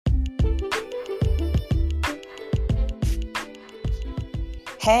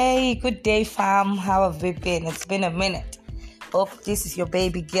Hey, good day, fam. How have we been? It's been a minute. Hope this is your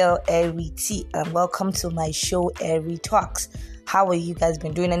baby girl, Eri T, and welcome to my show, Eri Talks. How are you guys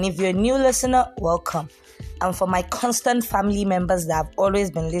been doing? And if you're a new listener, welcome. And for my constant family members that have always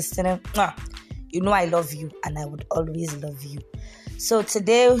been listening, you know I love you, and I would always love you. So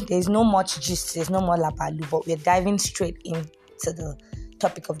today, there's no much gist, there's no more labalu, but we're diving straight into the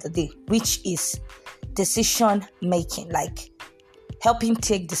topic of the day, which is decision making, like helping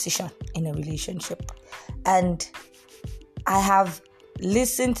take decision in a relationship. And I have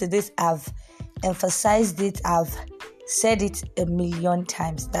listened to this, I've emphasized it, I've said it a million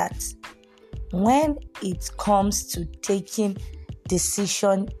times that when it comes to taking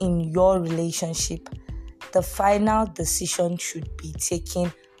decision in your relationship, the final decision should be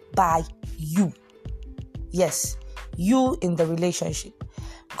taken by you. Yes, you in the relationship.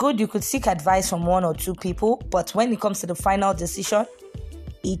 Good, you could seek advice from one or two people, but when it comes to the final decision,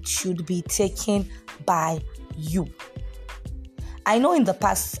 it should be taken by you. I know in the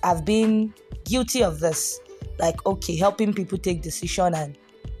past I've been guilty of this, helping people take decision, and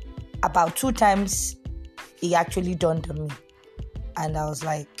about 2 times it actually dawned on me, and I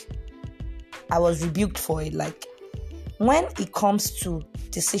was rebuked for it. Like, when it comes to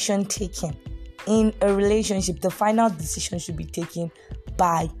decision taking in a relationship, the final decision should be taken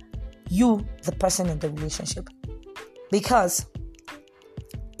by you, the person in the relationship. Because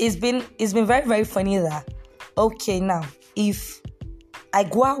it's been very, very funny that, now, if I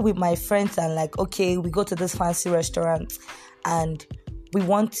go out with my friends and we go to this fancy restaurant and we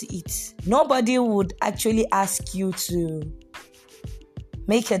want to eat, nobody would actually ask you to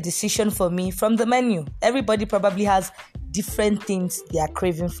make a decision for me from the menu. Everybody probably has different things they are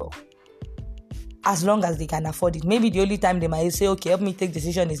craving for, as long as they can afford it. Maybe the only time they might say, help me take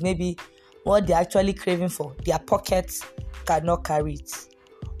decision, is maybe what they're actually craving for. Their pockets cannot carry it.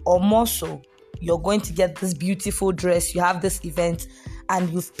 Or more so, you're going to get this beautiful dress, you have this event, and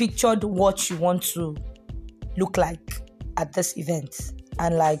you've pictured what you want to look like at this event.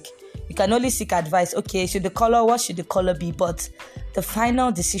 And you can only seek advice. What should the color be? But the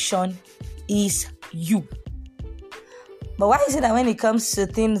final decision is you. But why is it that when it comes to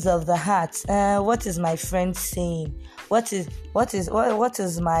things of the heart, what is my friend saying? What is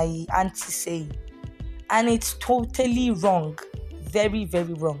my auntie saying? And it's totally wrong. Very,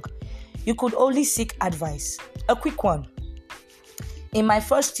 very wrong. You could only seek advice. A quick one. In my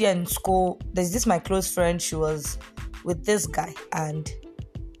first year in school, there's this my close friend. She was with this guy, and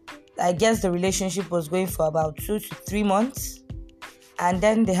I guess the relationship was going for about 2 to 3 months, and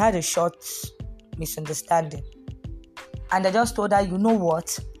then they had a short misunderstanding. And I just told her, you know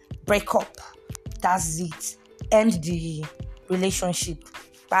what? Break up. That's it. End the relationship.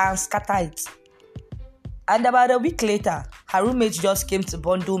 Bam, scatter it. And about a week later, her roommate just came to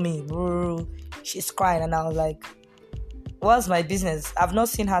bundle me. She's crying, and I was like, what's my business? I've not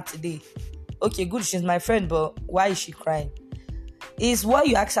seen her today. Okay, good, she's my friend, but why is she crying? Is what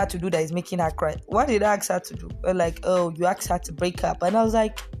you asked her to do that is making her cry. What did I ask her to do? You asked her to break up. And I was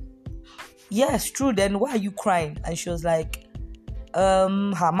like, yes, true, then why are you crying? And she was like,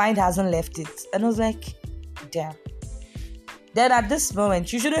 her mind hasn't left it. And I was like, damn. Then at this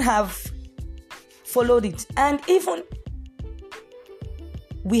moment, you shouldn't have followed it. And even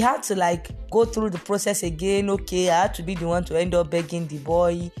we had to go through the process again. I had to be the one to end up begging the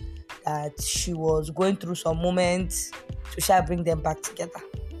boy that she was going through some moments to try to bring them back together.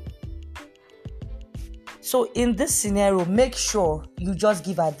 So in this scenario, make sure you just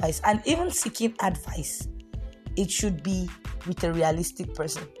give advice. And even seeking advice, it should be with a realistic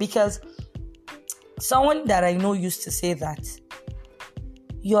person. Because someone that I know used to say that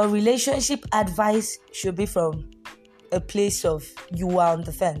your relationship advice should be from a place of you are on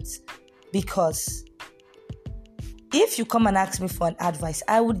the fence. Because if you come and ask me for an advice,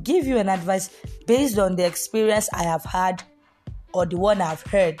 I would give you an advice based on the experience I have had or the one I've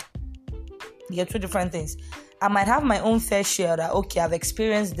heard. They're 2 different things. I might have my own fair share that, I've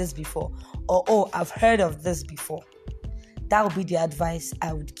experienced this before, or, I've heard of this before. That would be the advice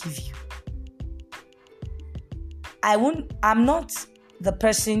I would give you. I'm not the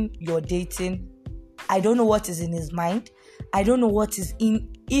person you're dating. I don't know what is in his mind. I don't know what is in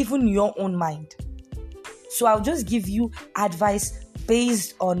even your own mind. So I'll just give you advice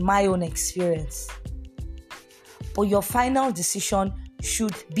based on my own experience. But your final decision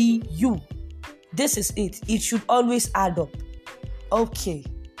should be you. This is it. It should always add up.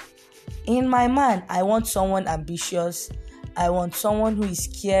 In my mind, I want someone ambitious. I want someone who is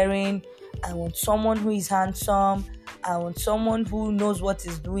caring. I want someone who is handsome. I want someone who knows what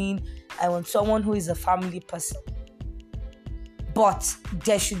he's doing. I want someone who is a family person. But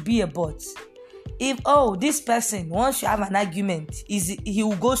there should be a but. If, this person, once you have an argument, he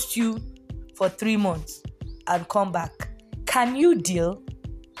will ghost you for 3 months and come back. Can you deal?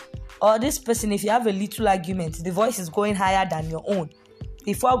 Or this person, if you have a little argument, the voice is going higher than your own.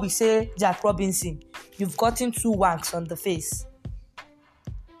 Before we say Jack Robinson, you've gotten 2 whacks on the face.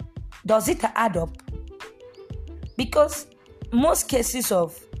 Does it add up? Because most cases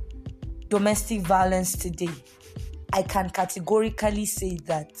of domestic violence today, I can categorically say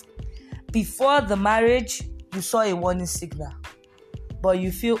that before the marriage, you saw a warning signal. But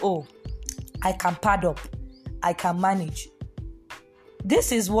you feel, I can pad up. I can manage.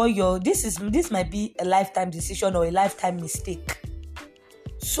 This is what this might be a lifetime decision or a lifetime mistake.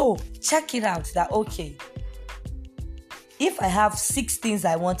 So check it out that, okay, if I have 6 things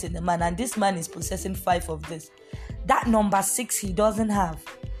I want in a man and this man is possessing 5 of this, that number 6 he doesn't have,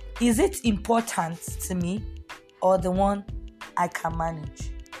 is it important to me or the one I can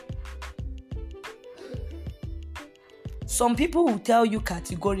manage? Some people will tell you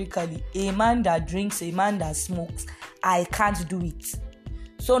categorically, a man that drinks, a man that smokes, I can't do it.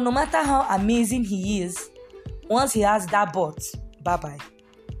 So no matter how amazing he is, once he has that butt, bye-bye.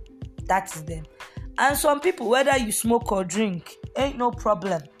 That is them. And some people, whether you smoke or drink, ain't no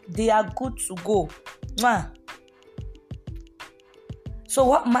problem. They are good to go. Mwah. So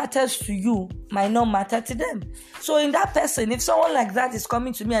what matters to you might not matter to them. So in that person, if someone like that is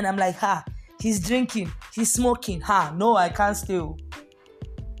coming to me and I'm like, he's drinking, he's smoking, no, I can't stay.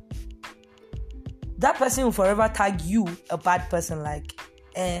 That person will forever tag you a bad person, like,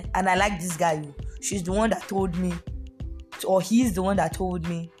 and I like this guy. She's the one that told me, or he's the one that told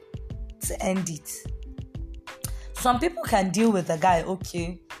me to end it. Some people can deal with the guy,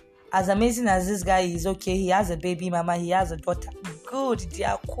 okay. As amazing as this guy is, okay, he has a baby mama, he has a daughter. Good, they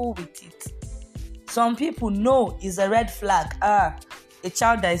are cool with it. Some people know it's a red flag. A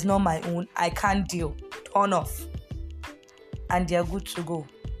child that is not my own, I can't deal. Turn off. And they are good to go.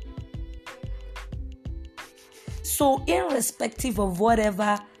 So, irrespective of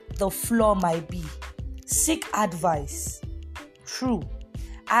whatever the flaw might be, seek advice. True.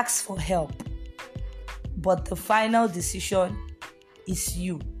 Ask for help. But the final decision is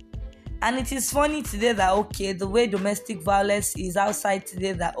you. And it is funny today that, okay, the way domestic violence is outside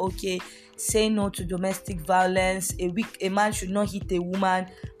today, that, okay, say no to domestic violence, a man should not hit a woman,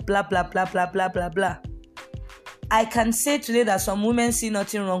 blah, blah, blah, blah, blah, blah, blah. I can say today that some women see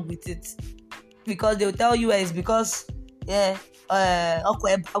nothing wrong with it. Because they'll tell you it's because, they will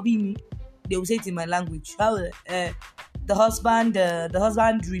say it in my language. The husband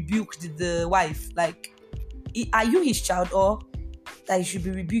rebuked the wife. Like, are you his child, or that he should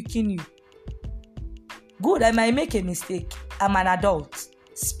be rebuking you? Good, I might make a mistake. I'm an adult.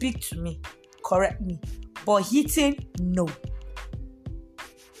 Speak to me. Correct me. But hitting, no.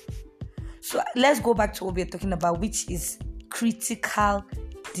 So let's go back to what we're talking about, which is critical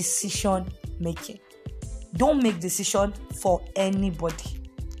decision making. Don't make decision for anybody.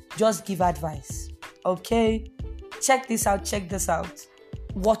 Just give advice. Okay? Check this out.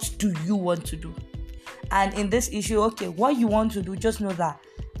 What do you want to do? And in this issue, okay, what you want to do, just know that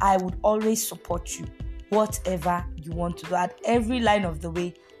I would always support you. Whatever you want to do, at every line of the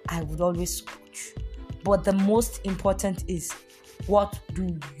way, I would always support you. But the most important is, what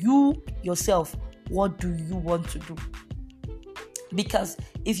do you yourself, what do you want to do? Because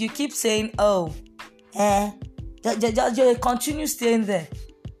if you keep saying, just continue staying there.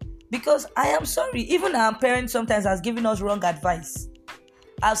 Because I am sorry, even our parents sometimes has given us wrong advice.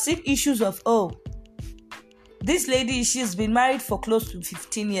 I've seen issues of, this lady, she's been married for close to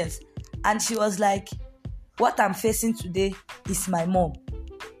 15 years. And she was like, what I'm facing today is my mom.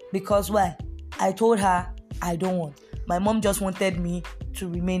 Because why? I told her I don't want. My mom just wanted me to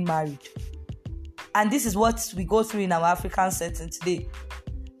remain married. And this is what we go through in our African setting today.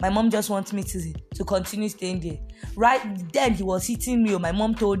 My mom just wants me to continue staying there. Right then he was hitting me. My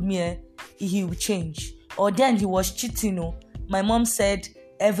mom told me he will change. Or then he was cheating. My mom said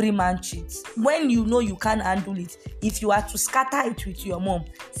every man cheats. When you know you can't handle it, if you are to scatter it with your mom,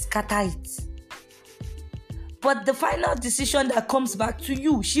 scatter it. But the final decision that comes back to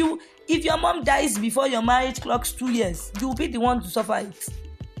you, if your mom dies before your marriage clocks 2 years, you'll be the one to suffer it.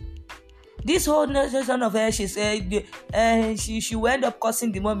 This whole notion of her, she said she will end up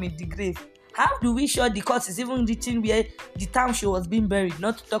cursing the mom in the grave. How do we show the curse is even reaching where the town she was being buried,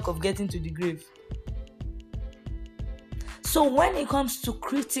 not to talk of getting to the grave? So when it comes to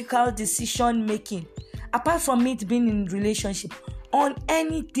critical decision making, apart from it being in relationship, on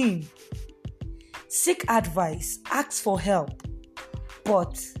anything, seek advice, ask for help,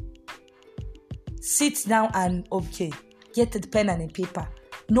 but sit down and, okay, Get a pen and a paper.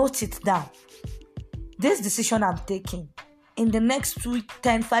 Note it down. This decision I'm taking, in the next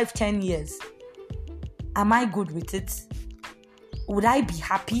 10 years, am I good with it? Would I be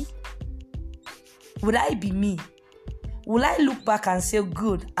happy? Would I be me? Will I look back and say,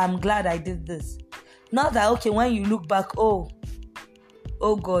 good, I'm glad I did this? Not that, okay, when you look back, oh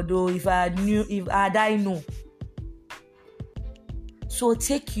God, if I know. So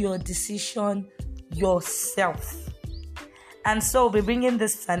take your decision yourself. And so we'll be bringing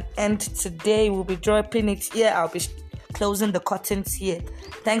this to an end today. We'll be dropping it here. I'll be closing the curtains here.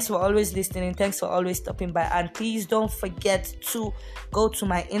 Thanks for always listening. Thanks for always stopping by. And please don't forget to go to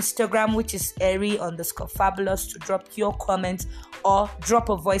my Instagram, which is Eri_Fabulous, to drop your comments or drop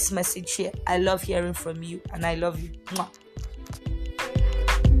a voice message here. I love hearing from you and I love you. Mwah.